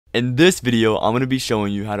In this video, I'm going to be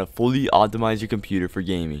showing you how to fully optimize your computer for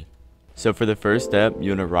gaming. So for the first step,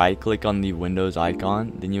 you want to right click on the Windows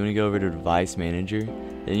icon, then you want to go over to Device Manager,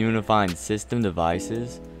 then you want to find System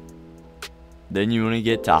Devices, then you want to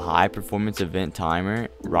get to High Performance Event Timer,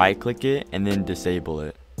 right click it, and then disable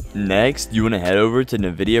it. Next, you want to head over to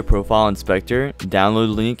NVIDIA Profile Inspector, download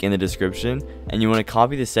the link in the description, and you want to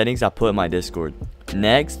copy the settings I put in my Discord.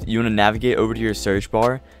 Next, you want to navigate over to your search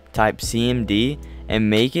bar, type CMD, and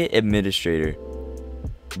make it administrator.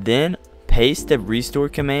 Then paste the restore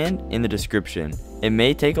command in the description. It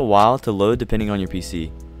may take a while to load depending on your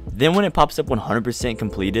PC. Then when it pops up 100%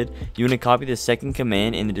 completed, you want to copy the second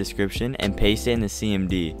command in the description and paste it in the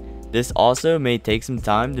CMD. This also may take some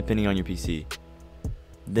time depending on your PC.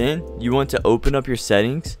 Then you want to open up your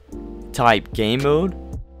settings, type game mode,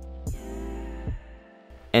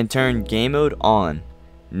 and turn game mode on.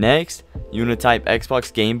 Next, you want to type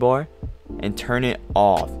Xbox game bar and turn it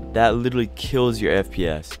off. That literally kills your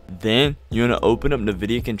FPS. Then you want to open up the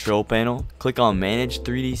NVIDIA control panel, click on manage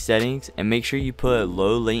 3D settings, and make sure you put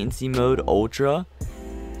low latency mode ultra,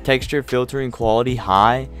 texture filtering quality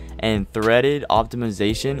high, and threaded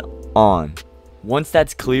optimization on. Once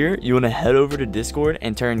that's clear, you want to head over to Discord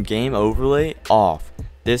and turn game overlay off.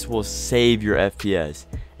 This will save your FPS.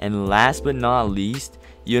 And last but not least,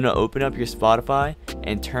 you want to open up your Spotify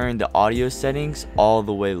and turn the audio settings all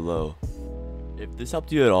the way low. If this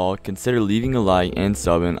helped you at all, consider leaving a like and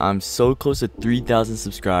subbing. I'm so close to 3,000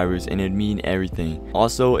 subscribers and it'd mean everything.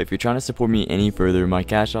 Also, if you're trying to support me any further, my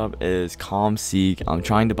Cashapp is CalmSeak. I'm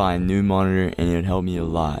trying to buy a new monitor and it'd help me a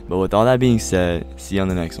lot. But with all that being said, see you on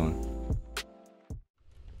the next one.